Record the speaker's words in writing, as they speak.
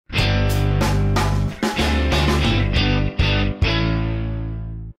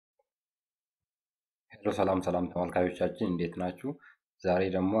ሰላም ተመልካቾቻችን እንዴት ናችሁ? ዛሬ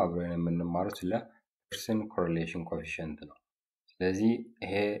ደግሞ አብረን የምንማረው ስለ ፒርሰን ኮሪሌሽን ኮኤፊሺየንት ነው። ስለዚህ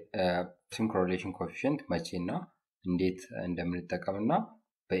ይሄ ፒርሰን ኮሪሌሽን ኮኤፊሺየንት መቼና እንዴት እንደምንጠቀምና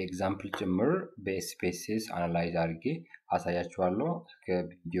በኤግዛምፕል ጭምር በኤስፒኤስኤስ አናላይዝ አድርጌ አሳያችኋለሁ። እስከ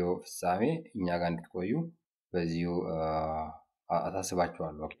ቪዲዮ ፍጻሜ እኛ ጋር እንድትቆዩ በዚሁ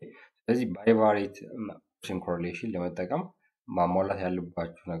አሳስባችኋለሁ። ኦኬ። ስለዚህ ባይቫሪየት ፒርሰን ኮሪሌሽን ለመጠቀም ማሟላት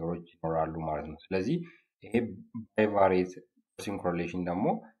ያለባችሁ ነገሮች ይኖራሉ ማለት ነው። ስለዚህ ይሄ ባይቫሪየት ፒርሰን ኮሪሌሽን ደግሞ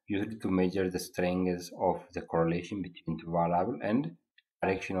used to measure the strength of the correlation between two variable and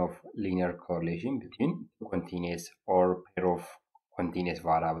direction of linear correlation between two continuous or pair of continuous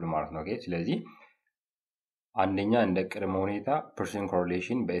variable ማለት ነው። ኦኬ። ስለዚህ አንደኛ እንደ ቅድመ ሁኔታ ፒርሰን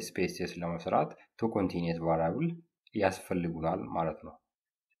ኮሪሌሽን በኤስፒኤስኤስ ለመስራት two continuous variable ያስፈልጉናል ማለት ነው።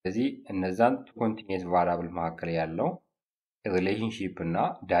 ስለዚህ እነዛን two continuous variable መካከል ያለው ሪሌሽንሺፕ እና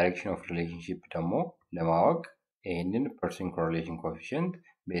ዳይሬክሽን ኦፍ ሪሌሽንሺፕ ደግሞ ለማወቅ ይሄንን ፒርሰን ኮሪሌሽን ኮኤፊሺየንት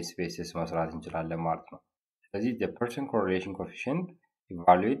በኤስፒኤስኤስ መስራት እንችላለን ማለት ነው። ስለዚህ the Pearson correlation coefficient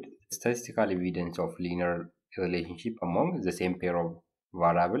evaluate statistical evidence of linear relationship among the same pair of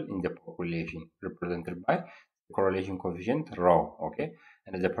variable in the population represented by the correlation coefficient rho. Okay,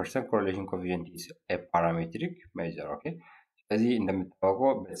 and the Pearson correlation coefficient is a parametric measure. Okay, ስለዚህ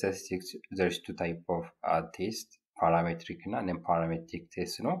እንደምታውቀው በስታቲስቲክስ there is two type of test parametric እና non parametric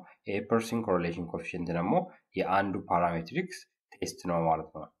test ነው። ይሄ ፒርሰን ኮሪሌሽን ኮኤፊሺየንት ደግሞ የአንዱ ፓራሜትሪክስ ቴስት ነው ማለት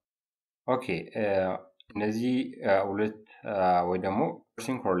ነው። ኦኬ። እነዚህ ሁለት ወይ ደግሞ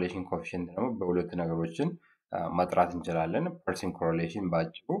ፒርሰን ኮሪሌሽን ኮኤፊሺየንት ደግሞ በሁለት ነገሮችን መጥራት እንችላለን። ፒርሰን ኮሪሌሽን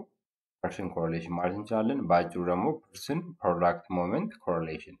ባጭሩ ፒርሰን ኮሪሌሽን ማለት እንችላለን። ባጭሩ ደግሞ ፒርሰን ፕሮዳክት ሞመንት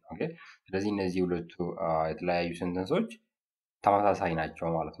ኮሪሌሽን። ኦኬ። ስለዚህ እነዚህ ሁለቱ የተለያዩ ሴንተንሶች ተመሳሳይ ናቸው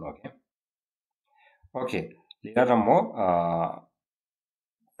ማለት ነው። ኦኬ ኦኬ። ሌላ ደግሞ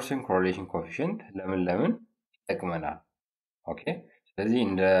ፒርሰን ኮሪሌሽን ኮኤፊሺየንት ለምን ይጠቅመናል? ኦኬ። ስለዚህ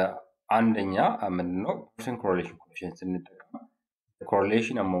እንደ አንደኛ ምንድነው ፒርሰን ኮሪሌሽን ኮኤፊሺየንት ስንጠቀም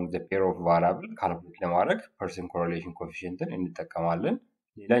ኮሪሌሽን among the pair of variable ካልኩሌት ለማድረግ ፒርሰን ኮሪሌሽን ኮኤፊሺየንትን እንጠቀማለን።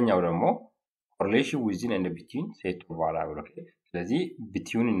 ሌላኛው ደግሞ ኮሪሌሽን within and between set of variable። ኦኬ። ስለዚህ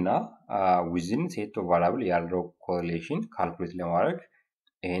between እና within set of variable ያለው ኮሪሌሽን ካልኩሌት ለማድረግ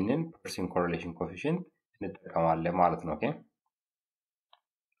ይሄንን ፒርሰን ኮሪሌሽን ኮኤፊሺየንት እንጠቀማለን ማለት ነው። ኦኬ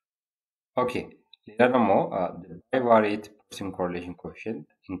ኦኬ። ሌላ ደግሞ the bivariate Pearson correlation coefficient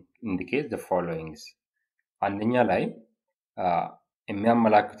indicates the followings። አንደኛ ላይ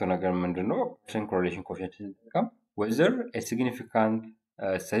የሚያመላክተው ነገር ምንድነው? Pearson correlation coefficient ስንጠቀም whether a significant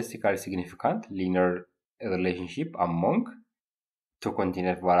statistically significant linear relationship among two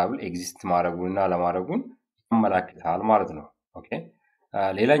continuous variable exist ማድረጉንና አለማድረጉን ያመላክታል ማለት ነው። ኦኬ።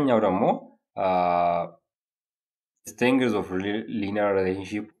 ሌላኛው ደግሞ strength of linear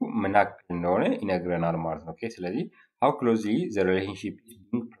relationship ምን ያክል እንደሆነ ይነግረናል ማለት ነው። ኦኬ። ስለዚህ how closely the relationship is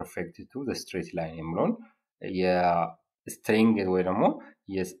being perfected to the straight line የሚለውን የስትሬንግዝ ወይ ደግሞ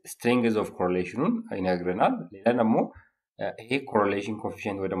የስትሬንግዝ ኦፍ ኮሪሌሽኑን ይነግረናል። ሌላ ደግሞ ይሄ ኮሪሌሽን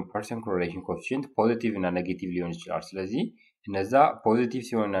ኮኤፊሺየንት ወይ ደግሞ ፒርሰን ኮሪሌሽን ኮኤፊሺየንት ፖዚቲቭ እና ኔጌቲቭ ሊሆን ይችላል። ስለዚህ እነዛ ፖዚቲቭ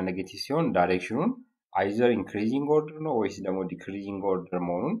ሲሆን እና ኔጌቲቭ ሲሆን ዳይሬክሽኑን አይዘር ኢንክሪዚንግ ኦርደር ነው ወይስ ደግሞ ዲክሪዚንግ ኦርደር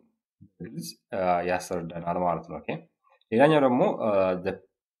መሆኑን በግልጽ ያስረዳናል ማለት ነው። ኦኬ። ሌላኛው ደግሞ the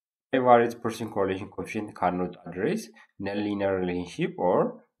bivariate Pearson correlation coefficient cannot address non-linear relationship or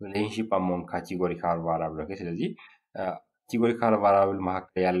relationship among categorical variable። ኦኬ። ስለዚህ categorical variable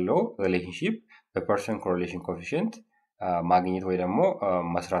መካከል ያለው relationship በፒርሰን ኮሪሌሽን ኮኤፊሺየንት ማግኘት ወይ ደግሞ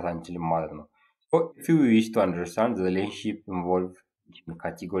መስራት አንችልም ማለት ነው። So if you wish to understand the relationship involved between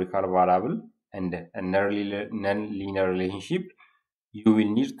categorical variable and a non-linear relationship you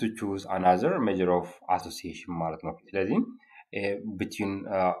will need to choose another measure of association ማለት ነው። ስለዚህ between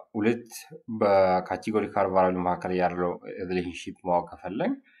ሁለት በካቴጎሪካል ቫሪያብል መካከል ያለው ሪሌሽንሺፕ ማወቅ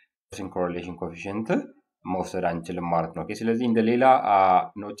ከፈለግን ፒርሰን ኮሪሌሽን ኮኤፊሺየንት መውሰድ አንችልም ማለት ነው። ኦኬ። ስለዚህ እንደ ሌላ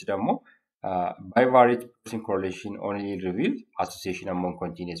ኖት ደግሞ bivariate Pearson correlation only reveals association among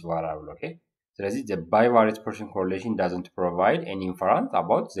continuous variable። ኦኬ። ስለዚህ the bivariate Pearson correlation doesn't provide any inference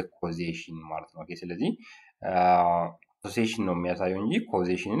about the causation ማለት ነው። ኦኬ። ስለዚህ አሶሲዬሽን ነው የሚያሳየው እንጂ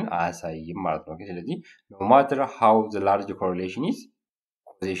ኮዜሽንን አያሳይም ማለት ነው። ኦኬ። ስለዚህ no matter how the large correlation is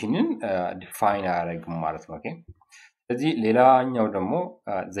ኮዜሽንን ዲፋይን አያደርግም ማለት ነው። ኦኬ። ስለዚህ ሌላኛው ደግሞ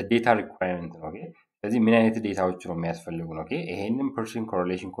the data requirement ነው። ኦኬ። ስለዚህ ምን አይነት ዴታዎች ነው የሚያስፈልጉን? ኦኬ። ይሄንን ፒርሰን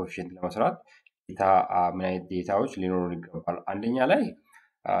ኮሪሌሽን ኮኤፊሺየንት ለመስራት ዴታ ምን አይነት ዴታዎች ሊኖሩ ይገባል? አንደኛ ላይ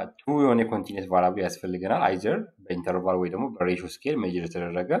two የሆነ ኮንቲኒየስ ቫሪያብል ያስፈልገናል። አይዘር በኢንተርቫል ወይ ደግሞ በሬሽዮ ስኬል ሜጀር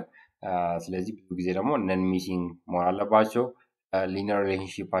የተደረገ ስለዚህ ብዙ ጊዜ ደግሞ ነን ሚሲንግ መሆን አለባቸው። ሊኒየር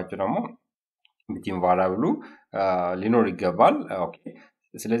ሪሌሽንሺፓቸው ደግሞ ቢትዊን ቫሪያብሉ ሊኖር ይገባል። ኦኬ።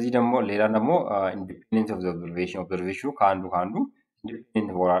 ስለዚህ ደግሞ ሌላ ደግሞ ኢንዲፔንደንት ኦፍ ዘ ኦብዘርቬሽኑ ከአንዱ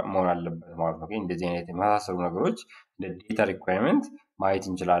ኢንዲፔንደንት መሆን አለበት ማለት ነው። እንደዚህ አይነት የመሳሰሉ ነገሮች እንደ ዴታ ሪኳየርመንት ማየት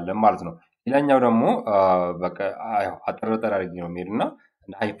እንችላለን ማለት ነው። ሌላኛው ደግሞ በቃ አጠር አድርጌ ነው የሚሄድና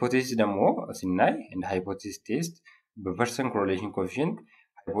እንደ ሃይፖቴሲስ ደግሞ ስናይ እንደ ሃይፖቴሲስ ቴስት በፐርሰን ኮሬሌሽን ኮኤፊሽንት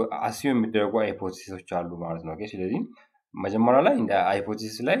አስዩም የሚደረጉ ሃይፖቴሲሶች አሉ ማለት ነው። ስለዚህ መጀመሪያ ላይ እንደ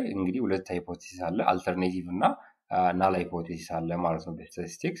ሃይፖቴሲስ ላይ እንግዲህ ሁለት ሃይፖቴሲስ አለ፣ አልተርኔቲቭ እና ናል ሃይፖቴሲስ አለ ማለት ነው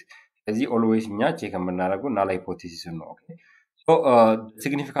በስታቲስቲክስ። ስለዚህ ኦልዌይስ እኛ ቼክ የምናደርገው ናል ሃይፖቴሲስ ነው። ኦኬ ሶ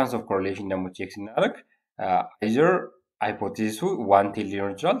ሲግኒፊካንስ ኦፍ ኮሬሌሽን ደግሞ ቼክ ስናደርግ አይዘር ሃይፖቴሲሱ ዋን ቴል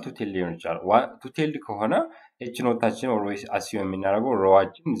ሊሆን ይችላል፣ ቱ ቴል ሊሆን ይችላል። ቱ ቴል ከሆነ ኤች ኖታችን ኦልዌይስ አስዩም የምናደርገው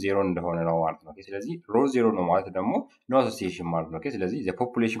ሮዋችን ዜሮ እንደሆነ ነው ማለት ነው። ስለዚህ ሮ ዜሮ ነው ማለት ደግሞ ኖ አሶሲዬሽን ማለት ነው። ስለዚህ ዘ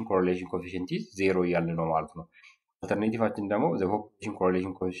ፖፑሌሽን ኮሬሌሽን ኮኤፊሽንት ኢዝ ዜሮ እያለ ነው ማለት ነው። አልተርኔቲቫችን ደግሞ ዘ ፖፑሌሽን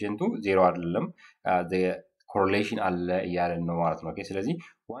ኮሬሌሽን ኮኤፊሽንቱ ዜሮ አይደለም ኮሬሌሽን አለ እያለን ነው ማለት ነው። ስለዚህ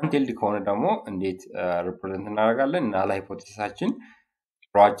ዋን ቴልድ ከሆነ ደግሞ እንዴት ሪፕሬዘንት እናደርጋለን? ናል ሃይፖቴሲሳችን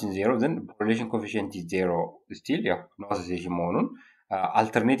ሮዋችን ዜሮ ዘንድ ኮሬሌሽን ኮኤፊሽንት ዜሮ ስቲል ያው ኖ አሶሲዬሽን መሆኑን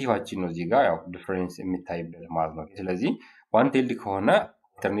አልተርኔቲቫችን ነው እዚህ ጋር ያው ዲፈረንስ የሚታይበት ማለት ነው። ስለዚህ ዋን ቴልድ ከሆነ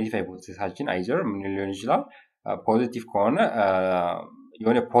አልተርኔቲቭ ሃይፖቴሲሳችን አይዘር ምን ሊሆን ይችላል? ፖዚቲቭ ከሆነ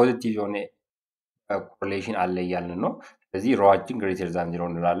የሆነ ፖዚቲቭ የሆነ ኮሬሌሽን አለ እያልን ነው። ስለዚህ ሮዋችን ግሬተር ዛን ዜሮ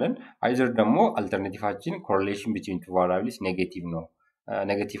እንላለን። አይዘር ደግሞ አልተርኔቲቫችን ኮሬሌሽን ቢትዊን ቱ ቫሪያብልስ ኔጌቲቭ ነው፣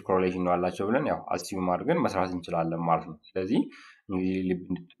 ኔጌቲቭ ኮሬሌሽን ነው አላቸው ብለን ያው አስዩም አድርገን መስራት እንችላለን ማለት ነው። ስለዚህ እንግዲህ ልብ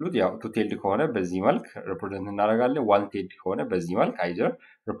እንድትሉት ያው ቱ ቴልድ ከሆነ በዚህ መልክ ሪፕሬዘንት እናደርጋለን፣ ዋን ቴልድ ከሆነ በዚህ መልክ አይዘር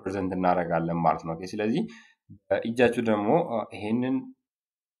ሪፕሬዘንት እናደርጋለን ማለት ነው። ስለዚህ እጃችሁ ደግሞ ይሄንን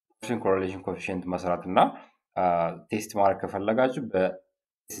ኮሬሌሽን ኮኤፊሽንት መስራት እና ቴስት ማድረግ ከፈለጋችሁ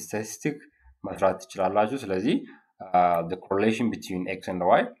በስታቲስቲክ መስራት ትችላላችሁ። ስለዚህ the correlation between x and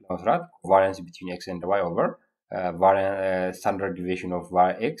y ለመስራት variance between x and y over standard deviation of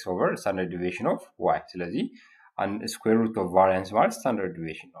x over standard deviation of y። ስለዚህ square root of variance ማለት standard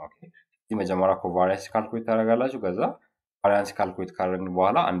deviation ነው። ኦኬ እዚህ መጀመሪያ ኮቫሪያንስ ካልኩሌት ታደርጋላችሁ። ከዛ ቫሪያንስ ካልኩሌት ካደረግን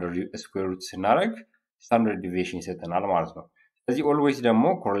በኋላ አንደር ስኩዌር ሩት ስናደርግ ስታንዳርድ ዲቪዬሽን ይሰጠናል ማለት ነው። ስለዚህ ኦልዌይስ ደግሞ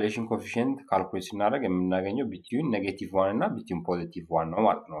ኮሬሌሽን ኮኤፊሽንት ካልኩሌት ስናደርግ የምናገኘው ቢትዊን ኔጌቲቭ ዋን እና ቢትዊን ፖዚቲቭ ዋን ነው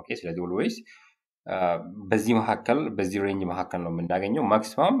ማለት ነው። ኦኬ ስለዚህ ኦልዌይስ በዚህ መካከል በዚህ ሬንጅ መካከል ነው የምናገኘው።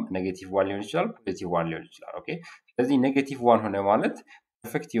 ማክሲማም ኔጌቲቭ ዋን ሊሆን ይችላል፣ ፖዚቲቭ ዋን ሊሆን ይችላል። ኦኬ ስለዚህ ኔጌቲቭ ዋን ሆነ ማለት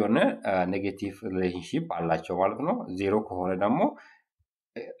ፐርፌክት የሆነ ኔጌቲቭ ሪሌሽንሺፕ አላቸው ማለት ነው። ዜሮ ከሆነ ደግሞ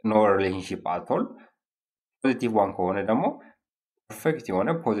ኖ ሪሌሽንሺፕ አቶል፣ ፖዚቲቭ ዋን ከሆነ ደግሞ ፐርፌክት የሆነ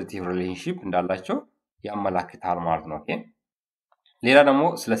ፖዚቲቭ ሪሌሽንሺፕ እንዳላቸው ያመላክታል ማለት ነው። ኦኬ ሌላ ደግሞ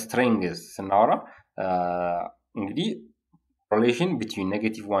ስለ ስትሪንግስ ስናወራ እንግዲህ ኮሬሌሽን ቢትዊን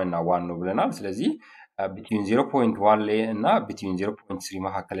ኔጌቲቭ ዋን እና ዋን ነው ብለናል። ስለዚህ ቢትዊን 0.1 ላይ እና ቢትዊን 0.3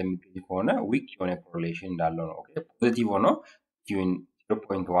 መካከል የሚገኝ ከሆነ ዊክ የሆነ ኮሬሌሽን እንዳለው ነው። ኦኬ ፖዚቲቭ ሆኖ ቢትዊን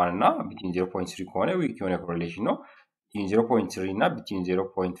 0.1 እና ቢትዊን 0.3 ከሆነ ዊክ የሆነ ኮሬሌሽን ነው። ቢትዊን 0.3 እና ቢትዊን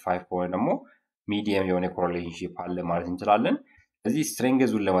 0.5 ከሆነ ደግሞ ሚዲየም የሆነ ኮሬሌሽንሺፕ አለ ማለት እንችላለን። ስለዚህ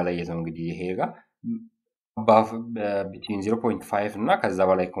ስትሪንግዙን ለመለየት ነው እንግዲህ ይሄ ጋር ቢትዊን 0.5 እና ከዛ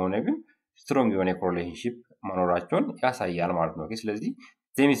በላይ ከሆነ ግን ስትሮንግ የሆነ ኮሬሌሽንሺፕ መኖራቸውን ያሳያል ማለት ነው። ስለዚህ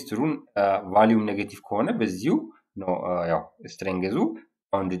ሴሚስትሩን ቫሊዩም ኔጌቲቭ ከሆነ በዚሁ ነው ያው ስትሪንግዙ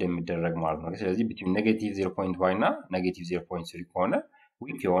ባውንድድ የሚደረግ ማለት ነው። ስለዚህ ቢትዊን ኔጌቲቭ 0.1 እና ኔጌቲቭ 0.3 ከሆነ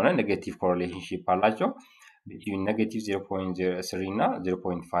ዊክ የሆነ ኔጌቲቭ ኮሬሌሽንሺፕ አላቸው። ቢትዊን ኔጌቲቭ 0.3 እና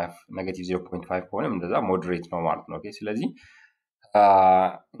 0.5 ኔጌቲቭ 0.5 ከሆነ እንደዛ ሞዴሬት ነው ማለት ነው። ስለዚህ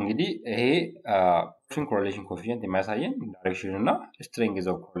እንግዲህ ይሄ ፐርሰን ኮሬሌሽን ኮኤፊሽንት የሚያሳየን ዳይሬክሽን እና ስትሪንግዝ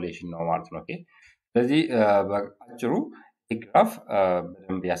ኦፍ ኮሬሌሽን ነው ማለት ነው። ስለዚህ በአጭሩ ይህ ግራፍ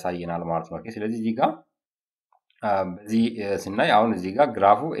በደንብ ያሳየናል ማለት ነው። ስለዚህ እዚህ ጋር በዚህ ስናይ አሁን እዚህ ጋር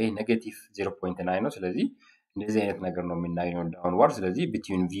ግራፉ ይሄ ኔጌቲቭ 0.9 ነው። ስለዚህ እንደዚህ አይነት ነገር ነው የምናገኘው ዳውንዋርድ። ስለዚህ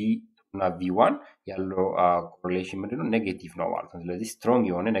ቢትዊን ቪ እና ቪ1 ያለው ኮሬሌሽን ምንድነው? ኔጌቲቭ ነው ማለት ነው። ስለዚህ ስትሮንግ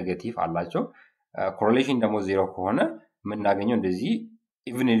የሆነ ኔጌቲቭ አላቸው። ኮሬሌሽን ደግሞ ዜሮ ከሆነ የምናገኘው እንደዚህ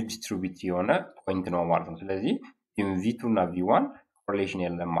ኢቭንሊ ዲስትሪቢዩት የሆነ ፖይንት ነው ማለት ነው። ስለዚህ ቪ2 እና ቪ1 ኮሬሌሽን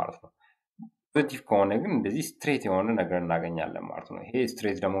የለም ማለት ነው። ፖዚቲቭ ከሆነ ግን እንደዚህ ስትሬት የሆነ ነገር እናገኛለን ማለት ነው። ይሄ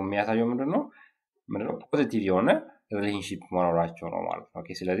ስትሬት ደግሞ የሚያሳየው ምንድነው? ፖዚቲቭ የሆነ ሪሌሽንሺፕ መኖራቸው ነው ማለት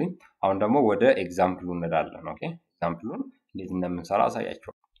ነው። ስለዚህ አሁን ደግሞ ወደ ኤግዛምፕሉ እንሄዳለን። ኤግዛምፕሉን እንዴት እንደምንሰራ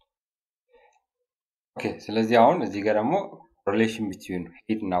አሳያቸው። ስለዚህ አሁን እዚህ ጋር ደግሞ ኮሬሌሽን ቢትዊን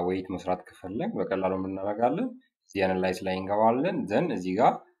ሄት እና ዌይት መስራት ከፈለግ በቀላሉ እናደርጋለን። እዚህ አናላይዝ ላይ እንገባለን፣ ዘን እዚህ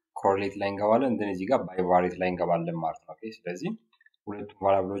ጋር ኮሬሌት ላይ እንገባለን፣ ዘን እዚህ ጋር ባይቫሪት ላይ እንገባለን ማለት ነው። ስለዚህ ሁለቱም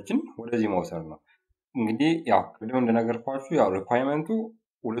ቫሪያብሎችን ወደዚህ መውሰድ ነው። እንግዲህ ያው ቅድም እንደነገርኳችሁ ያው ሪኳየርመንቱ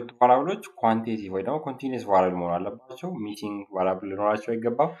ሁለቱ ቫሪያብሎች ኳንቲቲቭ ወይ ደግሞ ኮንቲኒየስ ቫሪያብል መሆን አለባቸው። ሚሲንግ ቫሪያብል ሊኖራቸው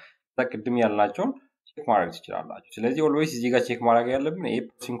አይገባም። ቅድም ያልናቸውን ቼክ ማድረግ ትችላላችሁ። ስለዚህ ኦልዌይስ እዚህ ጋር ቼክ ማድረግ ያለብን ይሄ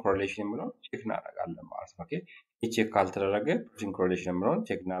ፐርሰን ኮሪሌሽን የሚለውን ቼክ እናደርጋለን ማለት ነው። ኦኬ ይሄ ቼክ ካልተደረገ ፐርሰን ኮሪሌሽን የሚለውን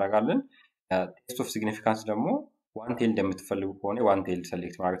ቼክ እናደርጋለን። ቴስት ኦፍ ሲግኒፊካንስ ደግሞ ዋን ቴል እንደምትፈልጉ ከሆነ ዋን ቴል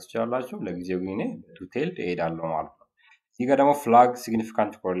ሰሌክት ማድረግ ትችላላችሁ። ለጊዜው ግን እኔ ቱ ቴል እሄዳለሁ ማለት ነው። እዚህ ጋር ደግሞ ፍላግ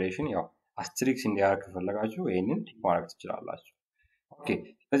ሲግኒፊካንት ኮሪሌሽን ያው አስትሪክስ እንዲያደርግ ከፈለጋችሁ ይሄንን ቲክ ማድረግ ትችላላችሁ። ኦኬ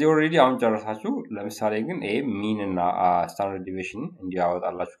ስለዚህ ኦልሬዲ አሁን ጨረሳችሁ። ለምሳሌ ግን ይሄ ሚን እና ስታንዳርድ ዲቪዬሽን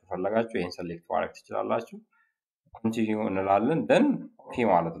እንዲያወጣላችሁ ከፈለጋችሁ ይሄን ሰሌክት ማድረግ ትችላላችሁ። ኮንቲኒዩ እንላለን ደን ኦኬ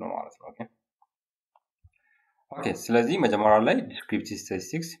ማለት ነው። ኦኬ ስለዚህ መጀመሪያ ላይ ዲስክሪፕቲቭ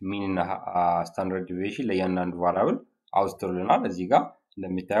ስታቲስቲክስ ሚን እና ስታንዳርድ ዲቪዬሽን ለእያንዳንዱ ቫሪያብል አውጥቶልናል። እዚህ ጋር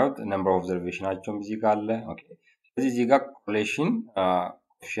እንደምታዩት ነምበር ኦፍ ኦብዘርቬሽናቸውም እዚህ ጋር አለ። ኦኬ ስለዚህ እዚህ ጋር ኮሪሌሽን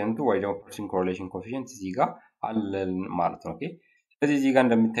ኮኤፊሺየንቱ ወይ ደግሞ ፐርሰን ኮሪሌሽን ኮኤፊሺየንት እዚህ ጋር አለ ማለት ነው። ኦኬ ስለዚህ እዚህ ጋር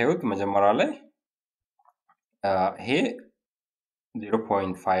እንደምታዩት መጀመሪያ ላይ ይሄ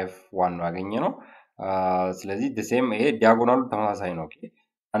 0.51 ነው ያገኘነው። ስለዚህ the ይሄ ዲያጎናሉ ተመሳሳይ ነው። ኦኬ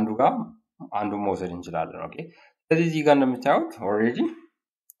አንዱ ጋር አንዱ መውሰድ እንችላለን። ኦኬ ስለዚህ እዚህ ጋር እንደምታዩት ኦልሬዲ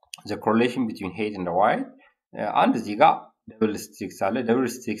the correlation between height and the weight አንድ እዚህ ጋር ደብል ስቲክስ አለ። ደብል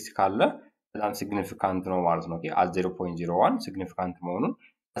ስቲክስ ካለ በጣም ሲግኒፊካንት ነው ማለት ነው። ኦኬ at 0.01 ሲግኒፊካንት መሆኑን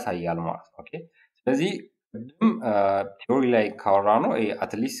ያሳያል ማለት ነው። ኦኬ ስለዚህ ቲዮሪ ላይ ካወራ ነው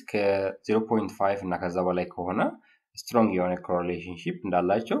አትሊስት ከ0.5 እና ከዛ በላይ ከሆነ ስትሮንግ የሆነ ኮሪሌሽንሺፕ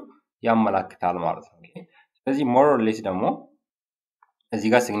እንዳላቸው ያመላክታል ማለት ነው። ኦኬ ስለዚህ ሞር ኦር ሌስ ደግሞ እዚህ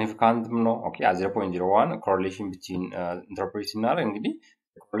ጋር ሲግኒፊካንት ነው። ኦኬ at 0.01 ኮሪሌሽን ቢትዊን ኢንተርፕሬት ስናደርግ እንግዲህ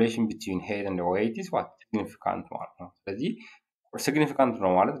ኮሪሌሽን ቢትዊን ሄድ ኤንድ ዌይት ኢዝ ዋት ሲግኒፊካንት ማለት ነው። ስለዚህ ሲግኒፊካንት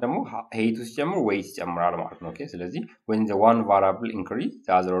ነው ማለት ደግሞ ሄይቱ ሲጨምር ዌይት ይጨምራል ማለት ነው። ኦኬ ስለዚህ when the one variable increase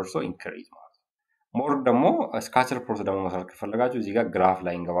the other also increase ማለት ነው። ሞር ደግሞ ስካተር ፕሎት ደግሞ መስራት ከፈለጋችሁ እዚህ ጋር ግራፍ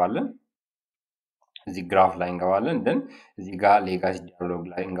ላይ እንገባለን። እዚህ ግራፍ ላይ እንገባለን ደን እዚህ ጋር ሌጋሲ ዲያሎግ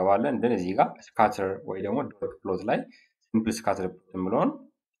ላይ እንገባለን ደን እዚህ ጋር ስካተር ወይ ደግሞ ዶት ፕሎት ላይ ሲምፕል ስካተር ፕሎት የሚለውን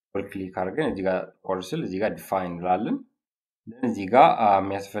ዶብል ክሊክ አድርገን እዚህ ጋር ኮርስል እዚህ ጋር ዲፋይን እንላለን። ደን እዚህ ጋር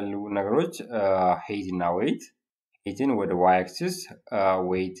የሚያስፈልጉ ነገሮች ሄይት እና ዌይት ሄይትን ወደ ዋይ አክሲስ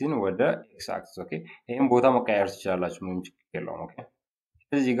ዌይትን ወደ ኤክስ አክሲስ። ኦኬ ይሄን ቦታ መቀየር ትችላላችሁ ምንም ችግር የለውም። ኦኬ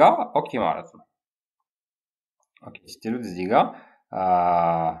እዚህ ጋር ኦኬ ማለት ነው። ኦኬ ስትሉት እዚህ ጋር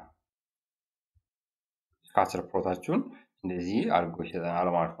ስካተር ፕሎታችሁን እንደዚህ አድርጎ ይሰጠናል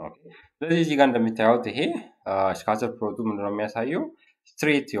ማለት ነው። ኦኬ ስለዚህ እዚህ ጋር እንደምታዩት ይሄ ስካተር ፕሎቱ ምንድነው የሚያሳየው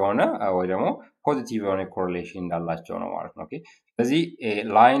ስትሬት የሆነ ወይ ደግሞ ፖዚቲቭ የሆነ ኮሪሌሽን እንዳላቸው ነው ማለት ነው። ኦኬ ስለዚህ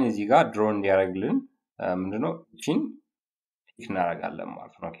ላይን እዚህ ጋር ድሮ እንዲያደርግልን ምንድነው እቺን ቲክ እናደርጋለን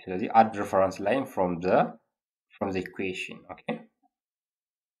ማለት ነው። ኦኬ ስለዚህ add reference line from the equation። ኦኬ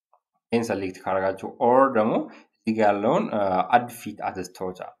ይሄን ሰሌክት ካደረጋችሁ ኦር ደግሞ እዚህ ጋር ያለውን add fit at the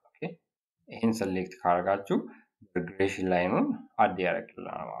total። ኦኬ ይሄን ሰሌክት ካደረጋችሁ ሪግሬሽን ላይኑን አድ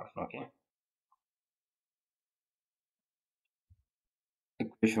ያደርግልናል ማለት ነው። ኦኬ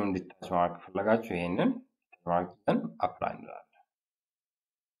ኢኩዌሽኑን እንዲታች ማድረግ ከፈለጋችሁ ይሄንን ማርክን አፕላይ እንላለን።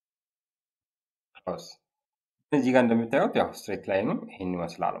 ክሎዝ እዚህ ጋር እንደምታዩት ያው ስትሬት ላይኑ ይሄን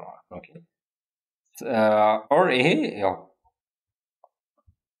ይመስላል ማለት ነው። ኦኬ ኦር ይሄ ያው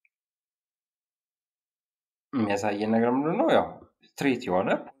የሚያሳየን ነገር ምንድነው ያው ስትሬት የሆነ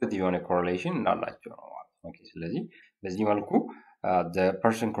ፖዚቲቭ የሆነ ኮሪሌሽን እንዳላቸው ነው ማለት ነው። ኦኬ ስለዚህ በዚህ መልኩ the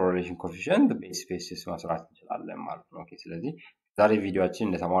person correlation coefficient በSPSS መስራት እንችላለን ማለት ነው። ኦኬ ስለዚህ ዛሬ ቪዲዮአችን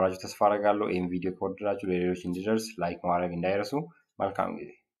እንደተማራችሁ ተስፋ አደርጋለሁ። ይሄን ቪዲዮ ከወደዳችሁ ለሌሎች እንዲደርስ ላይክ ማድረግ እንዳይረሱ። መልካም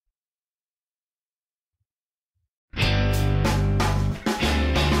ጊዜ